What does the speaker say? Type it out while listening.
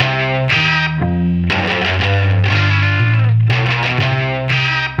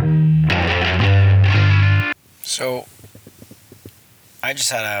So I just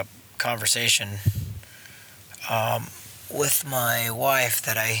had a conversation with my wife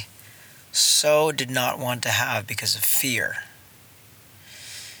that I so did not want to have because of fear.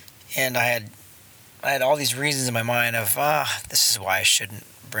 And I had all these reasons in my mind of, this is why I shouldn't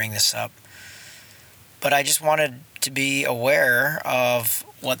bring this up. But I just wanted to be aware of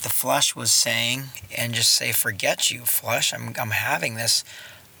what the flesh was saying and just say, forget you, flesh. I'm having this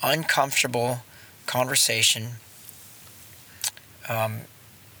uncomfortable conversation.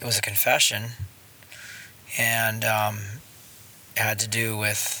 It was a confession, and it had to do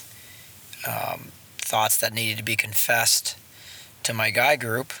with thoughts that needed to be confessed to my guy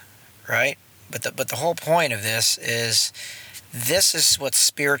group, right? But the whole point of this is what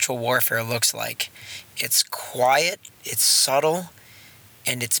spiritual warfare looks like. It's quiet, it's subtle,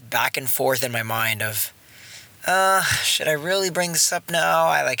 and it's back and forth in my mind of, should I really bring this up now?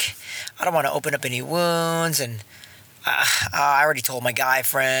 I don't want to open up any wounds, and I already told my guy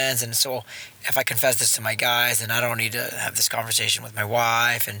friends, and so if I confess this to my guys, then I don't need to have this conversation with my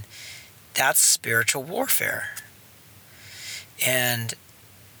wife, and that's spiritual warfare. And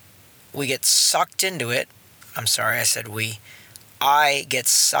we get sucked into it. I'm sorry, I said we. I get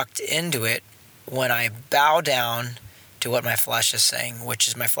sucked into it when I bow down to what my flesh is saying, which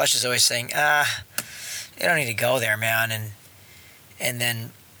is my flesh is always saying, you don't need to go there, man. And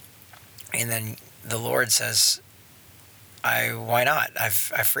then the Lord says, why not? I've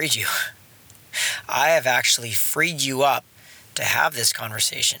freed you. I have actually freed you up to have this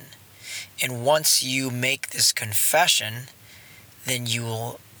conversation. And once you make this confession, then you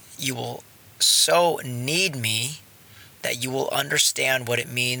will so need me that you will understand what it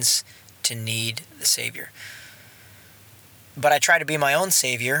means to need the Savior. But I try to be my own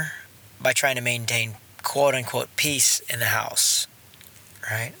Savior by trying to maintain quote-unquote peace in the house,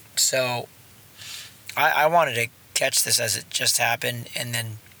 right? So I wanted to catch this as it just happened, and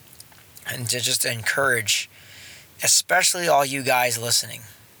to just encourage, especially all you guys listening.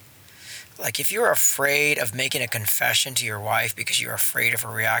 Like, if you're afraid of making a confession to your wife because you're afraid of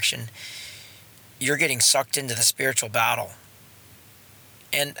her reaction, you're getting sucked into the spiritual battle.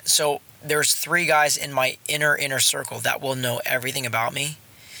 And so there's 3 guys in my inner circle that will know everything about me.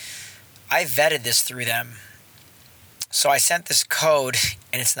 I vetted this through them. So I sent this code,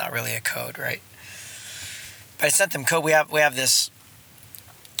 and it's not really a code, right? But I sent them code. We have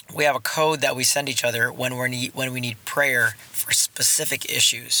a code that we send each other when we need prayer for specific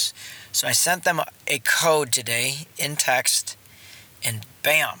issues. So I sent them a code today in text, and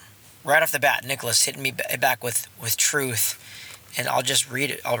bam, right off the bat, Nicholas hit me back with truth. And I'll just read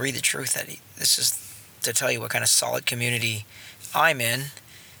it. I'll read the truth. This is to tell you what kind of solid community I'm in.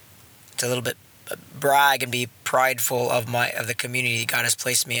 To a little bit brag and be prideful of the community God has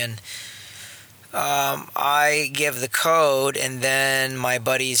placed me in. I give the code, and then my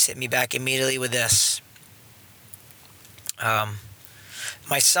buddies hit me back immediately with this.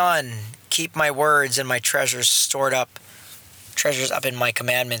 My son, keep my words and my treasures up in my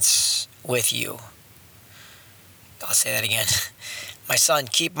commandments with you. I'll say that again. My son,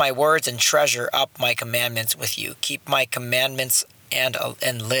 keep my words and treasure up my commandments with you. Keep my commandments and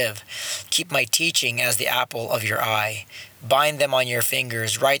live. Keep my teaching as the apple of your eye. Bind them on your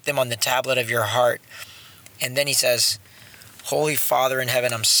fingers. Write them on the tablet of your heart. And then he says, Holy Father in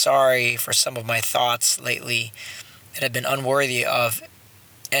heaven, I'm sorry for some of my thoughts lately that have been unworthy of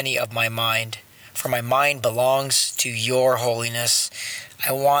any of my mind. For my mind belongs to your holiness.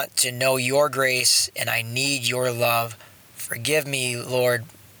 I want to know your grace, and I need your love. Forgive me, Lord,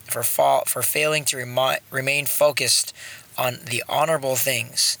 for failing to remain focused on the honorable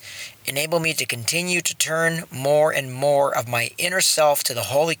things. Enable me to continue to turn more and more of my inner self to the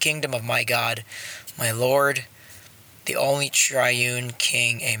holy kingdom of my God, my Lord, the only triune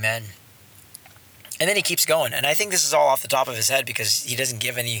King. Amen. And then he keeps going. And I think this is all off the top of his head because he doesn't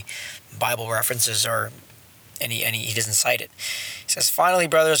give any Bible references or he doesn't cite it. He says, finally,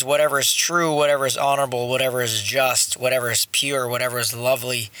 brothers, whatever is true, whatever is honorable, whatever is just, whatever is pure, whatever is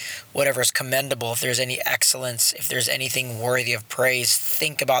lovely, whatever is commendable, if there's any excellence, if there's anything worthy of praise,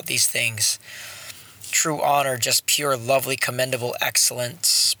 think about these things. True honor, just pure, lovely, commendable,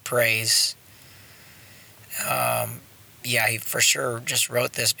 excellence, praise. He for sure just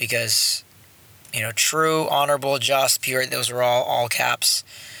wrote this because, true, honorable, just, pure, those were all caps.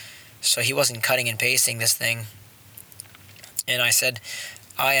 So he wasn't cutting and pasting this thing. And I said,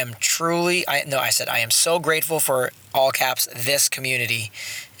 I am so grateful for, all caps, this community.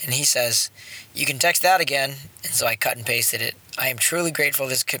 And he says, you can text that again. And so I cut and pasted it. I am truly grateful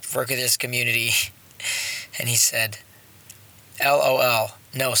for this community. And he said, LOL.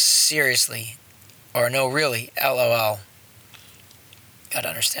 No, seriously. Or no, really, LOL. Gotta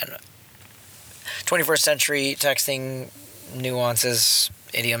understand that. 21st century texting nuances,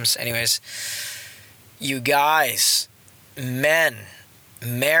 idioms. Anyways, you guys, men,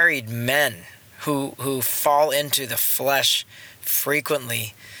 married men who fall into the flesh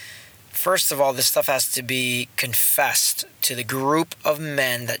frequently, first of all, this stuff has to be confessed to the group of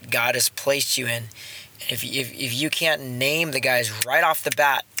men that God has placed you in. If you can't name the guys right off the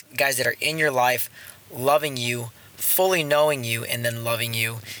bat, guys that are in your life, loving you, fully knowing you, and then loving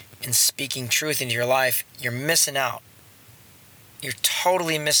you, and speaking truth into your life, you're missing out. You're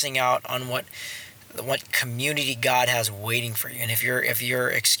totally missing out on what community God has waiting for you. And if your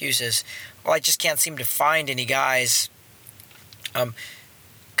excuse is, well, I just can't seem to find any guys.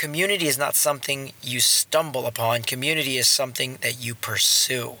 Community is not something you stumble upon. Community is something that you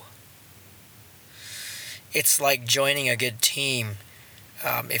pursue. It's like joining a good team.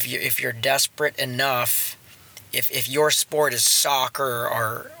 If you're desperate enough, if your sport is soccer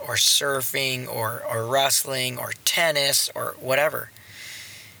or surfing or wrestling or tennis or whatever,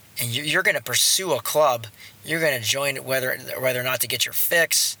 and you're going to pursue a club, you're going to join it whether or not to get your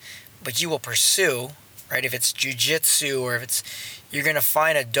fix, but you will pursue, right? If it's jiu-jitsu or if it's, you're going to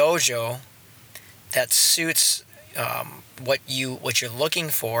find a dojo that suits what you're looking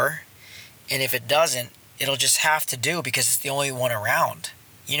for, and if it doesn't, it'll just have to do because it's the only one around.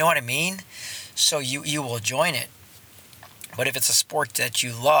 You know what I mean? So you will join it. But if it's a sport that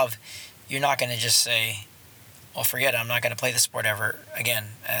you love, you're not going to just say, well, forget it, I'm not going to play the sport ever again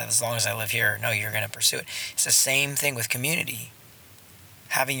as long as I live here. No, you're going to pursue it. It's the same thing with community.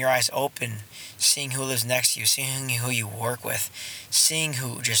 Having your eyes open, seeing who lives next to you, seeing who you work with, seeing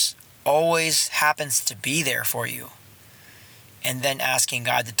who just always happens to be there for you. And then asking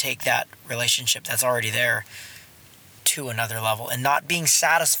God to take that relationship that's already there to another level, and not being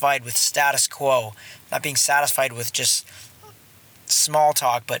satisfied with status quo, not being satisfied with just small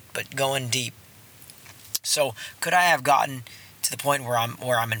talk, but going deep. So could I have gotten to the point where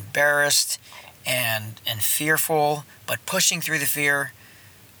I'm embarrassed and fearful, but pushing through the fear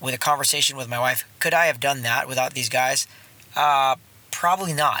with a conversation with my wife? Could I have done that without these guys?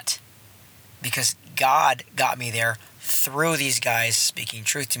 Probably not, because God got me there through these guys speaking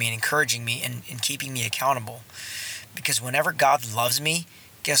truth to me and encouraging me and keeping me accountable. Because whenever God loves me,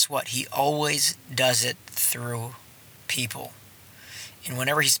 guess what? He always does it through people. And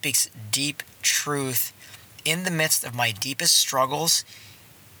whenever he speaks deep truth in the midst of my deepest struggles,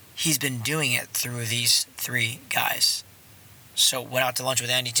 he's been doing it through these three guys. So went out to lunch with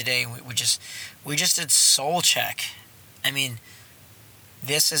Andy today, and we just did soul check. I mean,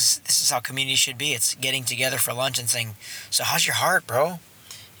 this is how community should be. It's getting together for lunch and saying, so how's your heart, bro?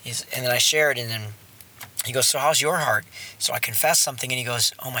 And then I shared, and then he goes, so how's your heart? So I confessed something, and he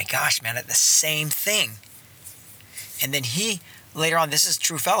goes, oh my gosh, man, the same thing. And then he, later on, this is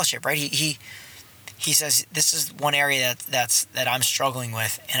true fellowship, right? He says, this is one area that I'm struggling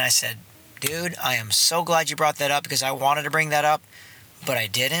with. And I said, dude, I am so glad you brought that up, because I wanted to bring that up, but I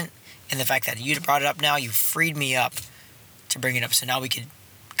didn't. And the fact that you brought it up now, you freed me up to bring it up. So now we could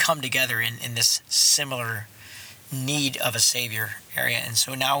come together in this similar need of a Savior area. And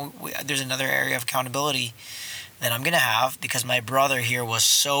so now there's another area of accountability that I'm going to have, because my brother here was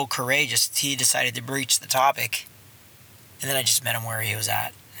so courageous. He decided to breach the topic. And then I just met him where he was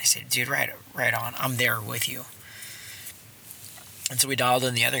at. I said, dude, right on. I'm there with you. And so we dialed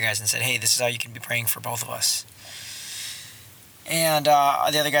in the other guys and said, hey, this is how you can be praying for both of us. And the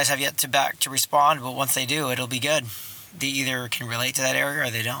other guys have yet to respond, but once they do, it'll be good. They either can relate to that area or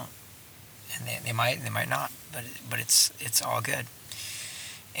they don't. And they might not, but it's all good.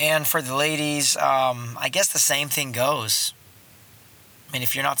 And for the ladies, I guess the same thing goes. I mean,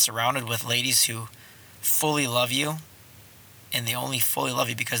 if you're not surrounded with ladies who fully love you, and they only fully love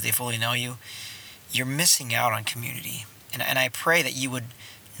you because they fully know you, you're missing out on community. And I pray that you would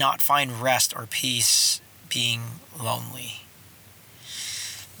not find rest or peace being lonely,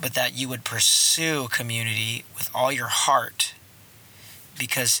 but that you would pursue community with all your heart,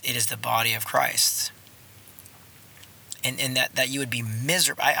 because it is the body of Christ. And that you would be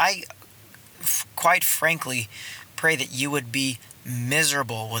miserable. I quite frankly pray that you would be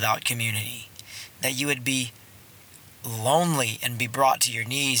miserable without community, that you would be lonely and be brought to your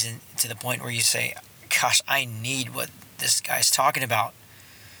knees, and to the point where you say, gosh, I need what this guy's talking about.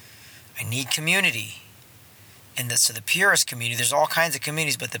 I need community. And so the purest community, there's all kinds of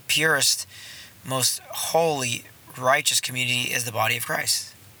communities, but the purest, most holy, righteous community is the body of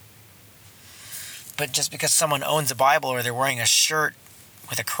Christ. But just because someone owns a Bible, or they're wearing a shirt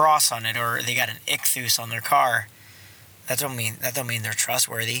with a cross on it, or they got an ichthus on their car, that don't mean they're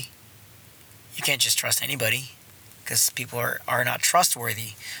trustworthy. You can't just trust anybody because people are not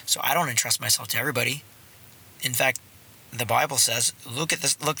trustworthy. So I don't entrust myself to everybody. In fact, the Bible says, look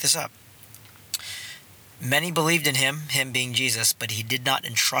this up. Many believed in him being Jesus, but he did not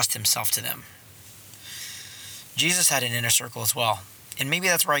entrust himself to them. Jesus had an inner circle as well. And maybe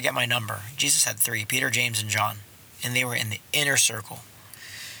that's where I get my number. Jesus had 3, Peter, James, and John. And they were in the inner circle.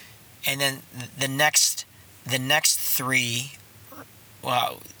 And then the next 3,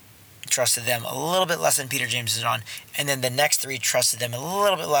 trusted them a little bit less than Peter, James, and John. And then the next 3 trusted them a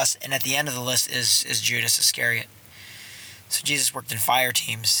little bit less. And at the end of the list is Judas Iscariot. So Jesus worked in fire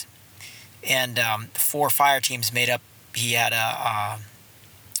teams. And 4 fire teams made up, he had a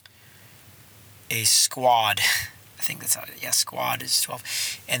squad. I think that's how, squad is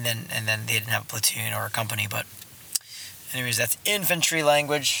 12. And then they didn't have a platoon or a company. But anyways, that's infantry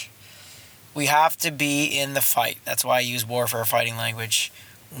language. We have to be in the fight. That's why I use warfare fighting language.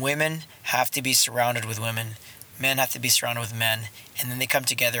 Women have to be surrounded with women. Men have to be surrounded with men. And then they come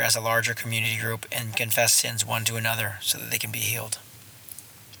together as a larger community group and confess sins one to another so that they can be healed.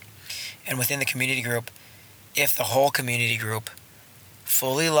 And within the community group, if the whole community group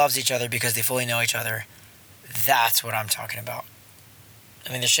fully loves each other because they fully know each other, that's what I'm talking about.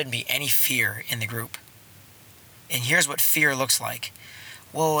 I mean, there shouldn't be any fear in the group. And here's what fear looks like.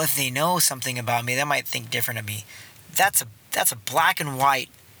 Well, if they know something about me, they might think different of me. That's a black and white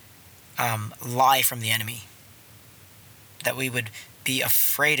lie from the enemy. That we would be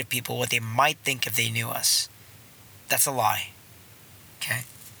afraid of people, what they might think if they knew us. That's a lie. Okay?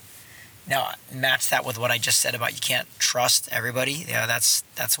 Now, match that with what I just said about you can't trust everybody. Yeah, that's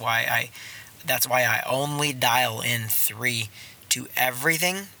why I only dial in 3 to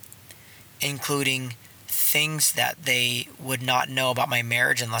everything, including things that they would not know about my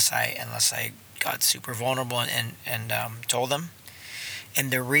marriage unless I got super vulnerable and told them.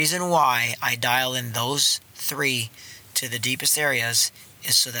 And the reason why I dial in those 3 to the deepest areas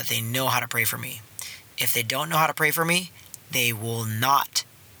is so that they know how to pray for me. If they don't know how to pray for me, they will not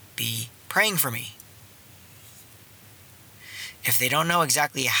be praying for me. If they don't know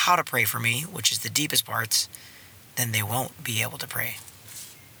exactly how to pray for me, which is the deepest parts, then they won't be able to pray.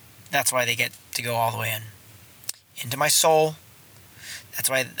 That's why they get to go all the way into my soul. That's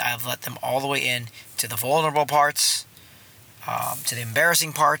why I've let them all the way in to the vulnerable parts, to the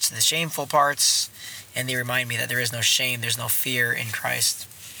embarrassing parts, the shameful parts, and they remind me that there is no shame, there's no fear in Christ,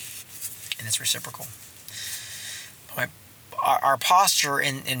 and it's reciprocal. Our posture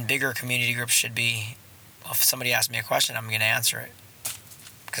in bigger community groups should be, well, if somebody asks me a question, I'm going to answer it,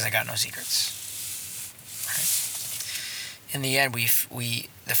 because I got no secrets. Right? In the end,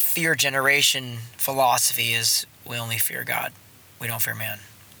 the fear generation philosophy is we only fear God. We don't fear man.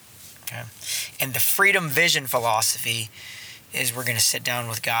 Okay? And the freedom vision philosophy is we're going to sit down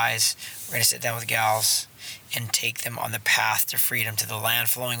with guys, we're going to sit down with gals, and take them on the path to freedom, to the land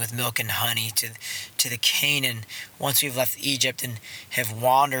flowing with milk and honey, to the Canaan. Once we've left Egypt and have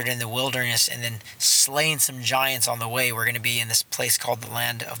wandered in the wilderness and then slain some giants on the way, we're going to be in this place called the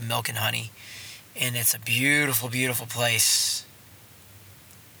land of milk and honey. And it's a beautiful, beautiful place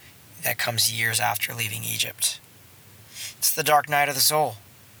that comes years after leaving Egypt. It's the dark night of the soul.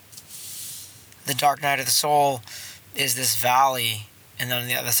 The dark night of the soul is this valley, and on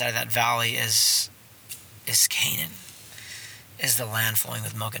the other side of that valley is Canaan, is the land flowing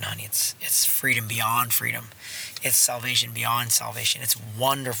with milk and honey. It's freedom beyond freedom. It's salvation beyond salvation. It's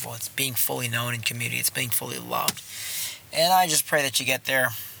wonderful. It's being fully known in community. It's being fully loved. And I just pray that you get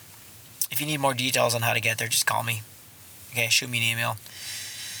there. If you need more details on how to get there, just call me. Okay, shoot me an email.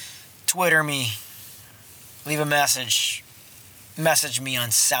 Twitter me. Leave a message. Message me on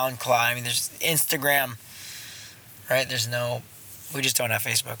SoundCloud. I mean, there's Instagram. Right? We just don't have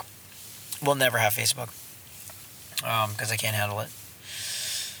Facebook. We'll never have Facebook. Because I can't handle it.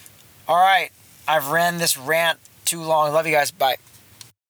 All right. I've ran this rant too long. Love you guys. Bye.